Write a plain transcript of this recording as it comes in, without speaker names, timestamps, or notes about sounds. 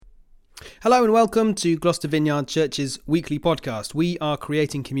Hello and welcome to Gloucester Vineyard Church's weekly podcast. We are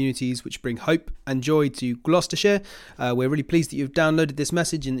creating communities which bring hope and joy to Gloucestershire. We're really pleased that you've downloaded this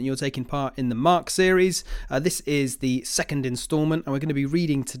message and that you're taking part in the Mark series. This is the second instalment and we're going to be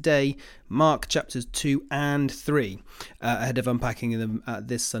reading today Mark chapters 2 and 3 ahead of unpacking them at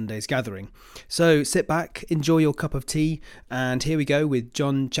this Sunday's gathering. So sit back, enjoy your cup of tea, and here we go with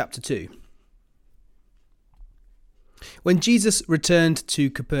John chapter 2. When Jesus returned to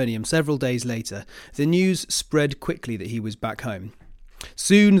Capernaum several days later, the news spread quickly that he was back home.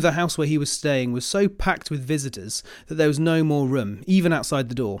 Soon the house where he was staying was so packed with visitors that there was no more room, even outside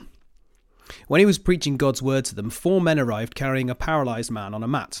the door. When he was preaching God's word to them, 4 men arrived carrying a paralysed man on a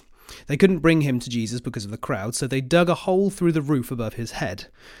mat. They couldn't bring him to Jesus because of the crowd, so they dug a hole through the roof above his head.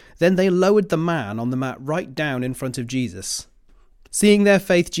 Then they lowered the man on the mat right down in front of Jesus. Seeing their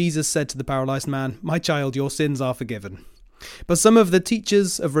faith, Jesus said to the paralysed man, "My child, your sins are forgiven." But some of the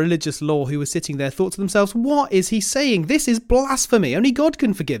teachers of religious law who were sitting there thought to themselves, "What is he saying? This is blasphemy. Only God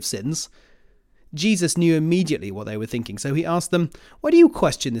can forgive sins." Jesus knew immediately what they were thinking, so he asked them, "Why do you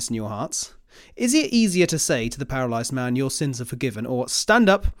question this in your hearts? Is it easier to say to the paralysed man, 'Your sins are forgiven,' or 'Stand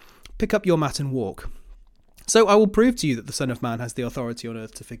up, pick up your mat and walk'? So I will prove to you that the Son of Man has the authority on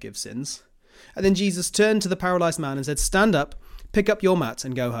earth to forgive sins." And then Jesus turned to the paralysed man and said, "Stand up, pick up your mat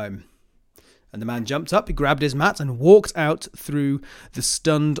and go home." And the man jumped up, he grabbed his mat and walked out through the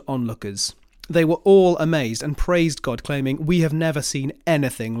stunned onlookers. They were all amazed and praised God, claiming, "We have never seen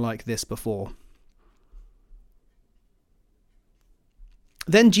anything like this before."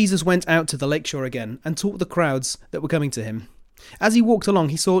 Then Jesus went out to the lakeshore again and taught the crowds that were coming to him. As he walked along,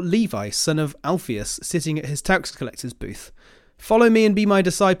 he saw Levi, son of Alphaeus, sitting at his tax collector's booth. "Follow me and be my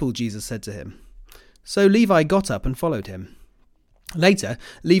disciple," Jesus said to him. So Levi got up and followed him. Later,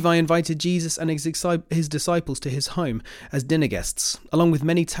 Levi invited Jesus and his disciples to his home as dinner guests, along with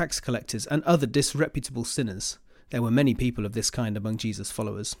many tax collectors and other disreputable sinners. There were many people of this kind among Jesus'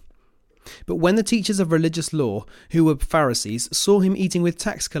 followers. But when the teachers of religious law, who were Pharisees, saw him eating with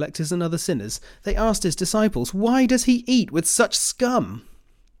tax collectors and other sinners, they asked his disciples, "Why does he eat with such scum?"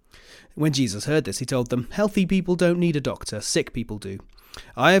 When Jesus heard this, he told them, "Healthy people don't need a doctor, sick people do.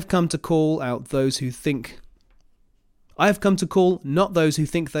 I have come to call not those who think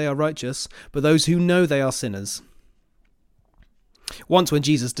they are righteous, but those who know they are sinners." Once when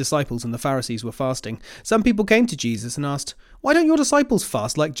Jesus' disciples and the Pharisees were fasting, some people came to Jesus and asked, "Why don't your disciples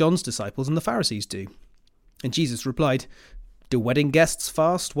fast like John's disciples and the Pharisees do?" And Jesus replied, "Do wedding guests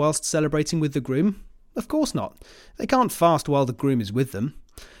fast whilst celebrating with the groom? Of course not. They can't fast while the groom is with them.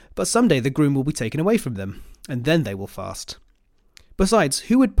 But someday the groom will be taken away from them, and then they will fast. Besides,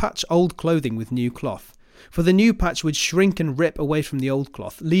 who would patch old clothing with new cloth? For the new patch would shrink and rip away from the old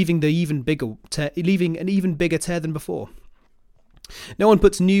cloth, leaving an even bigger tear than before. No one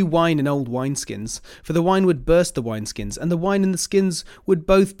puts new wine in old wineskins, for the wine would burst the wineskins, and the wine and the skins would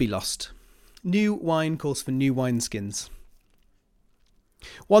both be lost. New wine calls for new wineskins."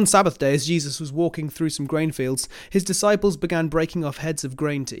 One Sabbath day, as Jesus was walking through some grain fields, his disciples began breaking off heads of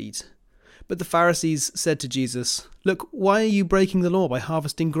grain to eat. But the Pharisees said to Jesus, "Look, why are you breaking the law by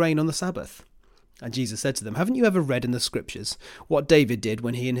harvesting grain on the Sabbath?" And Jesus said to them, "Haven't you ever read in the scriptures what David did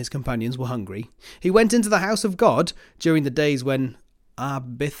when he and his companions were hungry? He went into the house of God during the days when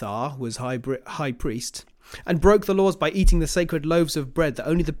Abiathar was high priest, and broke the laws by eating the sacred loaves of bread that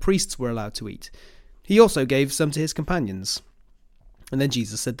only the priests were allowed to eat. He also gave some to his companions." And then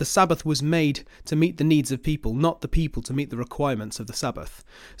Jesus said, "The Sabbath was made to meet the needs of people, not the people to meet the requirements of the Sabbath.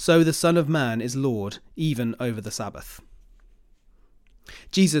 So the Son of Man is Lord, even over the Sabbath."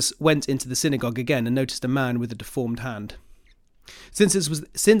 Jesus went into the synagogue again and noticed a man with a deformed hand. Since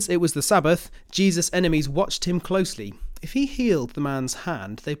it was the Sabbath, Jesus' enemies watched him closely. If he healed the man's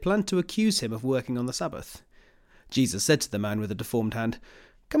hand, they planned to accuse him of working on the Sabbath. Jesus said to the man with the deformed hand,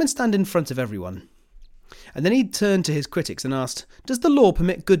 "Come and stand in front of everyone." And then he turned to his critics and asked, "Does the law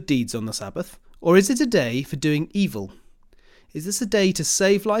permit good deeds on the Sabbath, or is it a day for doing evil? Is this a day to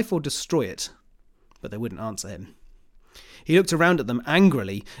save life or destroy it?" But they wouldn't answer him. He looked around at them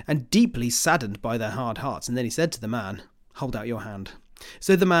angrily and deeply saddened by their hard hearts, and then he said to the man, "Hold out your hand."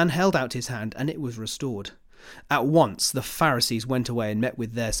 So the man held out his hand, and it was restored. At once the Pharisees went away and met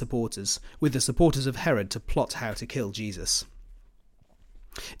with the supporters of Herod, to plot how to kill Jesus.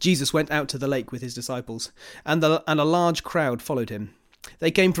 Jesus went out to the lake with his disciples, and a large crowd followed him. They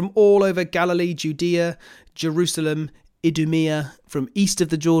came from all over Galilee, Judea, Jerusalem, Idumea, from east of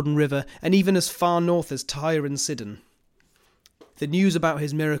the Jordan River, and even as far north as Tyre and Sidon. The news about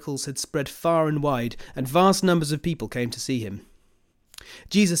his miracles had spread far and wide, and vast numbers of people came to see him.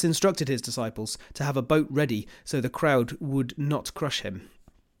 Jesus instructed his disciples to have a boat ready so the crowd would not crush him.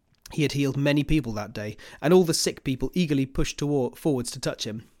 He had healed many people that day, and all the sick people eagerly pushed forwards to touch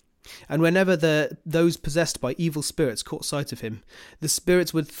him. And whenever those possessed by evil spirits caught sight of him, the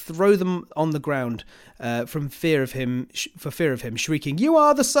spirits would throw them on the ground for fear of him, shrieking, "You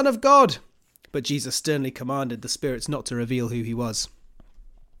are the Son of God!" But Jesus sternly commanded the spirits not to reveal who he was.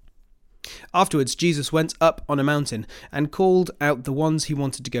 Afterwards, Jesus went up on a mountain and called out the ones he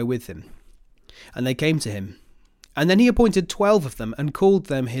wanted to go with him. And they came to him. And then he appointed 12 of them and called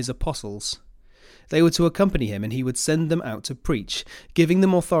them his apostles. They were to accompany him, and he would send them out to preach, giving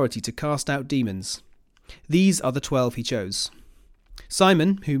them authority to cast out demons. These are the 12 he chose: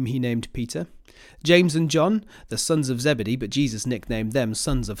 Simon, whom he named Peter; James and John, the sons of Zebedee, but Jesus nicknamed them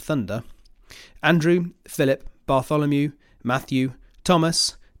sons of thunder; Andrew, Philip, Bartholomew, Matthew,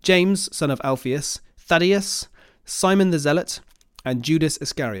 Thomas, James, son of Alphaeus, Thaddeus, Simon the Zealot, and Judas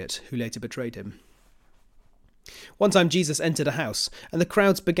Iscariot, who later betrayed him. One time Jesus entered a house, and the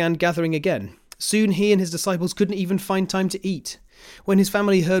crowds began gathering again. Soon he and his disciples couldn't even find time to eat. When his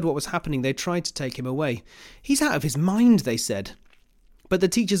family heard what was happening, they tried to take him away. "He's out of his mind," they said. But the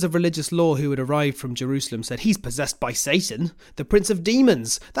teachers of religious law who had arrived from Jerusalem said, "He's possessed by Satan, the prince of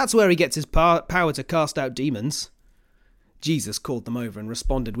demons. That's where he gets his power to cast out demons." Jesus called them over and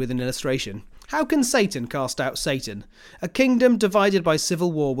responded with an illustration. "How can Satan cast out Satan? A kingdom divided by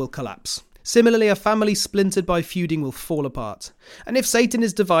civil war will collapse. Similarly, a family splintered by feuding will fall apart. And if Satan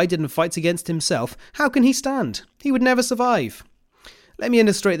is divided and fights against himself, how can he stand? He would never survive. Let me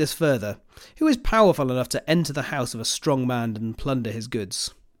illustrate this further. Who is powerful enough to enter the house of a strong man and plunder his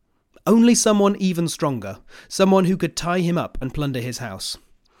goods? Only someone even stronger, someone who could tie him up and plunder his house.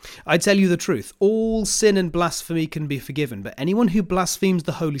 I tell you the truth, all sin and blasphemy can be forgiven, but anyone who blasphemes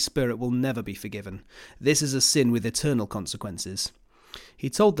the Holy Spirit will never be forgiven. This is a sin with eternal consequences." He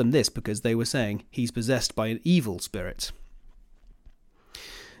told them this because they were saying, "He's possessed by an evil spirit."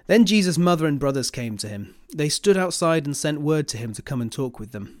 Then Jesus' mother and brothers came to him. They stood outside and sent word to him to come and talk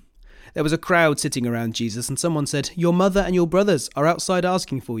with them. There was a crowd sitting around Jesus, and someone said, "Your mother and your brothers are outside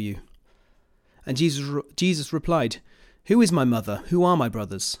asking for you." And Jesus replied, "Who is my mother? Who are my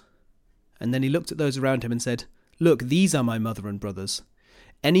brothers?" And then he looked at those around him and said, "Look, these are my mother and brothers.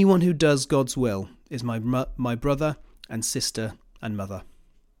 Anyone who does God's will is my brother and sister and mother."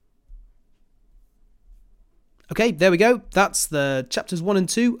 Okay, there we go. That's the chapters 1 and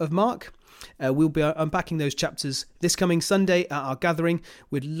 2 of Mark. We'll be unpacking those chapters this coming Sunday at our gathering.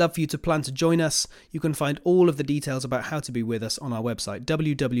 We'd love for you to plan to join us. You can find all of the details about how to be with us on our website,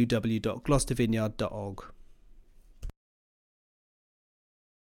 www.gloucestervineyard.org.